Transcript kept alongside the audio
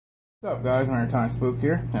What's up guys, Maritime Spook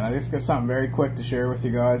here, and I just got something very quick to share with you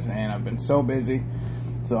guys, and I've been so busy,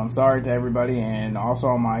 so I'm sorry to everybody, and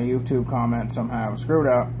also my YouTube comments somehow screwed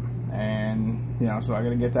up, and so I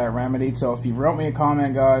gotta get that remedied. So if you wrote me a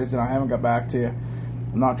comment guys and I haven't got back to you,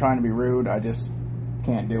 I'm not trying to be rude, I just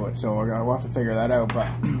can't do it, so we'll have to figure that out.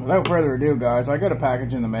 But without further ado guys, I got a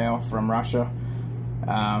package in the mail from Russia.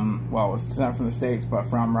 Well, it was sent from the States, but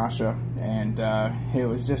from Russia, and it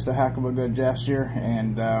was just a heck of a good gesture.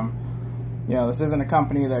 And this isn't a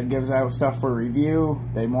company that gives out stuff for review.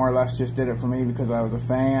 They more or less just did it for me because I was a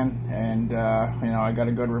fan, and I got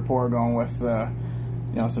a good rapport going with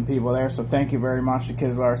some people there. So thank you very much to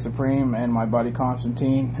Kizlyar Supreme and my buddy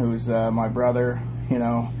Constantine, who's my brother,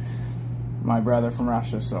 my brother from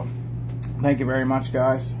Russia. So thank you very much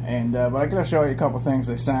guys. And but I gotta show you a couple things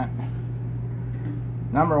they sent.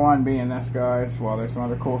 Number one being this guys. Well, there's some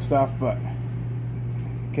other cool stuff, but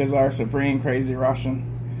Kizlyar Supreme Crazy Russian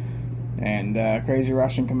and Crazy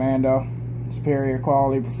Russian Commando, superior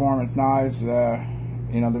quality performance knives,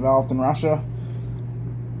 developed in Russia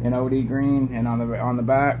in OD green, and on the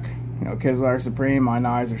back, Kizlyar Supreme, my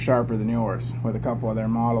knives are sharper than yours, with a couple of their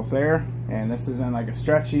models there. And this is in like a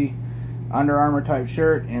stretchy Under Armour type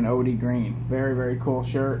shirt in OD green. Very, very cool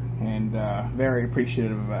shirt, and very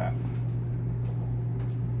appreciative of that.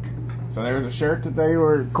 So there's a shirt that they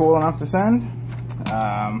were cool enough to send.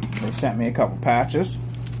 They sent me a couple patches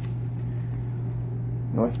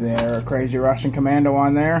with their Crazy Russian Commando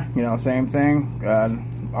on there. Same thing.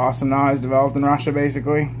 Awesome knives developed in Russia,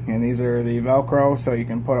 basically. And these are the Velcro, so you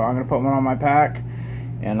can put. I'm gonna put one on my pack,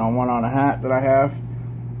 and on one on a hat that I have.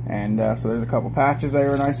 And so there's a couple patches they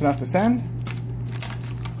were nice enough to send.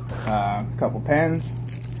 A couple pens.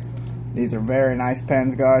 These are very nice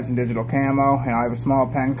pens, guys, in digital camo, and I have a small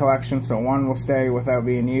pen collection, so one will stay without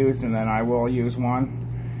being used, and then I will use one.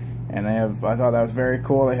 And they have, I thought that was very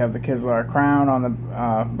cool. They have the Kizlyar crown on the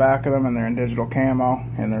back of them, and they're in digital camo,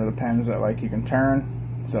 and they're the pens that you can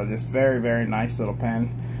turn. So just very, very nice little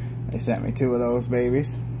pen. They sent me 2 of those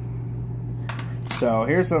babies. So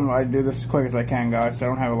here's some. I do this as quick as I can, guys, so I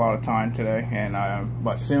don't have a lot of time today, and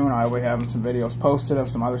but soon I will be having some videos posted of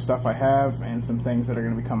some other stuff I have and some things that are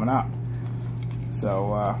going to be coming up.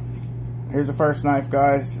 So here's the first knife,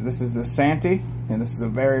 guys. This is the Santee, and this is a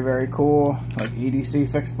very, very cool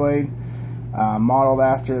EDC fixed blade, modeled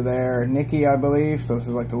after their Nikki, I believe. So this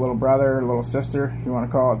is like the little brother, little sister, you want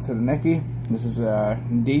to call it, to the Nikki. This is a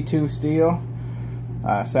D2 steel,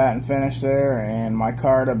 satin finish there, and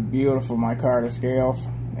micarta, beautiful micarta scales,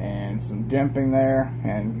 and some jimping there,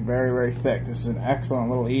 and very, very thick. This is an excellent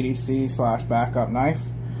little EDC / backup knife.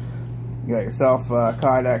 You got yourself a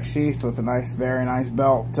Kydex sheath with a nice, very nice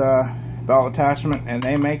belt attachment, and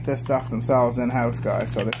they make this stuff themselves in-house,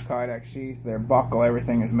 guys. So this Kydex sheath, their buckle,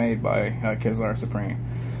 everything is made by Kizlyar Supreme.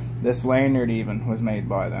 This lanyard even was made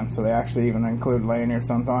by them. So they actually even include lanyards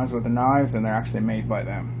sometimes with the knives, and they're actually made by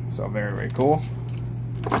them. So very, very cool.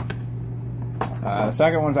 The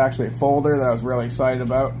second one's actually a folder that I was really excited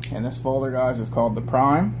about, and this folder, guys, is called the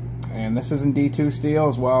Prime, and this is in D2 steel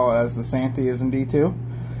as well as the Santee is in D2.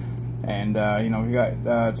 And we got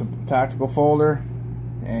it's a tactical folder,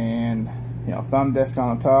 and thumb disc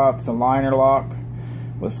on the top. It's a liner lock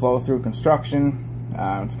with flow through construction.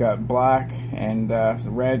 It's got black and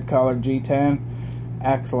red colored G10.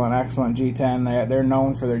 Excellent, excellent G10. They're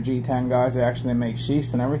known for their G10, guys. They actually make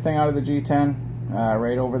sheaths and everything out of the G10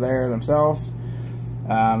 right over there themselves.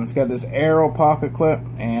 It's got this arrow pocket clip,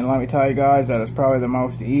 and let me tell you guys, that is probably the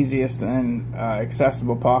most easiest and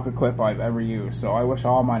accessible pocket clip I've ever used. So I wish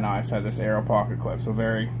all my knives had this arrow pocket clip. So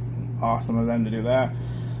very awesome of them to do that.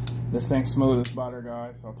 This thing's smooth as butter,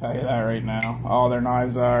 guys, I'll tell you that right now. All their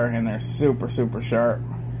knives are, and they're super, super sharp.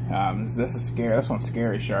 This is scary. This one's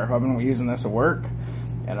scary sharp. I've been using this at work,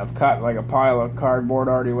 and I've cut like a pile of cardboard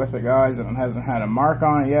already with it, guys, and it hasn't had a mark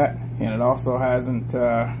on it yet. And it also hasn't,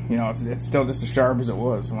 it's still just as sharp as it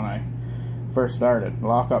was when I first started. The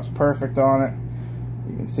lockup's perfect on it.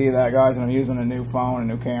 You can see that, guys, and I'm using a new phone, a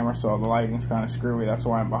new camera, so the lighting's kind of screwy. That's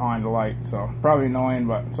why I'm behind the light. So probably annoying,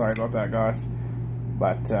 but sorry about that, guys.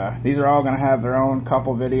 But these are all going to have their own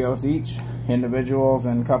couple videos each, individuals,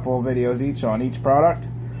 and couple videos each on each product.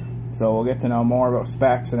 So we'll get to know more about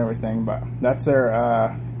specs and everything. But that's their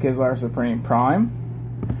Kizlyar Supreme Prime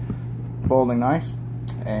folding knife.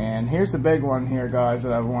 And here's the big one here, guys,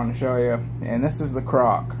 that I want to show you, and this is the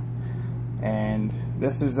Croc. And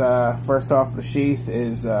this is first off, the sheath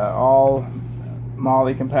is all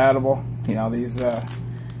MOLLE compatible. These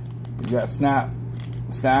you got snap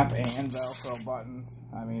and Velcro buttons.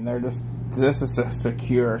 I mean, this is a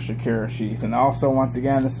secure sheath. And also, once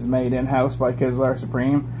again, this is made in-house by Kizlyar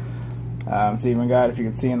Supreme. It's even got, if you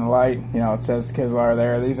can see in the light, you know, it says Kizlyar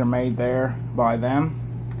there. These are made there by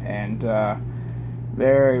them, and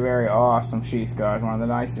very, very awesome sheath, guys. One of the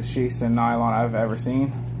nicest sheaths in nylon I've ever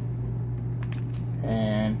seen.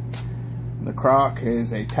 And the crock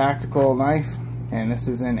is a tactical knife, and this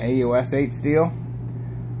is in AUS 8 steel.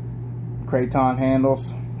 Craton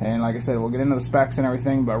handles, and like I said, we'll get into the specs and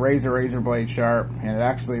everything, but razor blade sharp, and it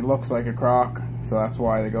actually looks like a crock, so that's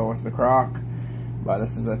why they go with the crock. But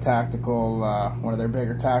this is a tactical, one of their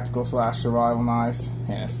bigger tactical / survival knives,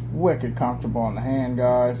 and it's wicked comfortable in the hand,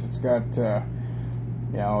 guys. It's got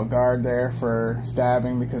you know, a guard there for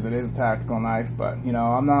stabbing because it is a tactical knife, but you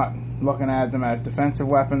know, I'm not looking at them as defensive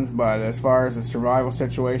weapons, but as far as a survival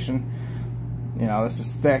situation, you know, this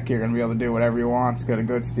is thick. You're gonna be able to do whatever you want. It's got a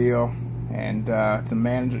good steel, and it's a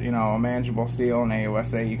manageable steel in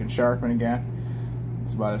AUS 8. You can sharpen again.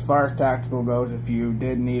 But as far as tactical goes, if you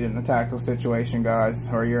did need it in a tactical situation, guys,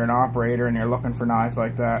 or you're an operator and you're looking for knives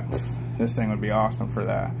like that, this thing would be awesome for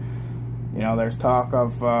that. You know, there's talk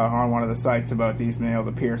of on one of the sites about these being able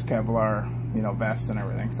to pierce Kevlar, you know, vests and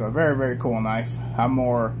everything. So a very, very cool knife. I'm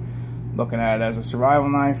more looking at it as a survival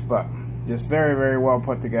knife, but just very, very well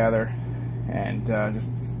put together, and just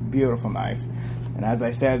beautiful knife. And as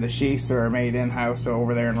I said, the sheaths are made in-house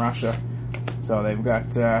over there in Russia. So they've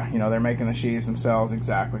got, you know, they're making the sheaths themselves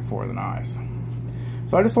exactly for the knives.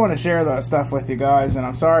 So I just want to share that stuff with you guys, and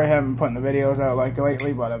I'm sorry I haven't been putting the videos out like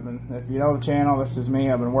lately, but I've been, if you know the channel, this is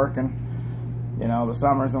me. I've been working. You know, the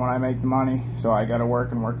summer's when I make the money, so I gotta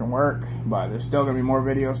work and work and work. But there's still gonna be more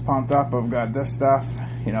videos pumped up. I've got this stuff,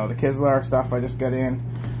 you know, the Kizlyar stuff I just got in.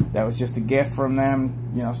 That was just a gift from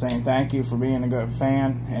them, you know, saying thank you for being a good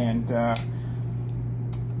fan. And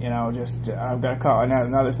you know, just I've got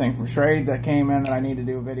another thing from Schrade that came in that I need to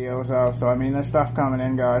do videos of. So I mean, there's stuff coming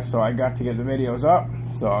in, guys, so I got to get the videos up,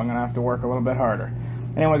 so I'm gonna have to work a little bit harder.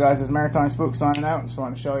 Anyway, guys, this is Maritime Spook signing out. Just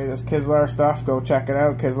want to show you this Kizlyar stuff. Go check it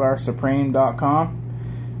out,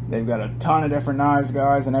 KizlyarSupreme.com. They've got a ton of different knives,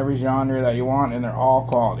 guys, in every genre that you want, and they're all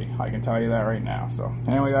quality. I can tell you that right now. So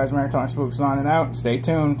anyway, guys, Maritime Spook signing out. Stay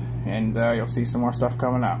tuned, and you'll see some more stuff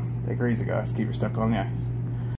coming up. Take her easy, guys. Keep your stuck on the ice.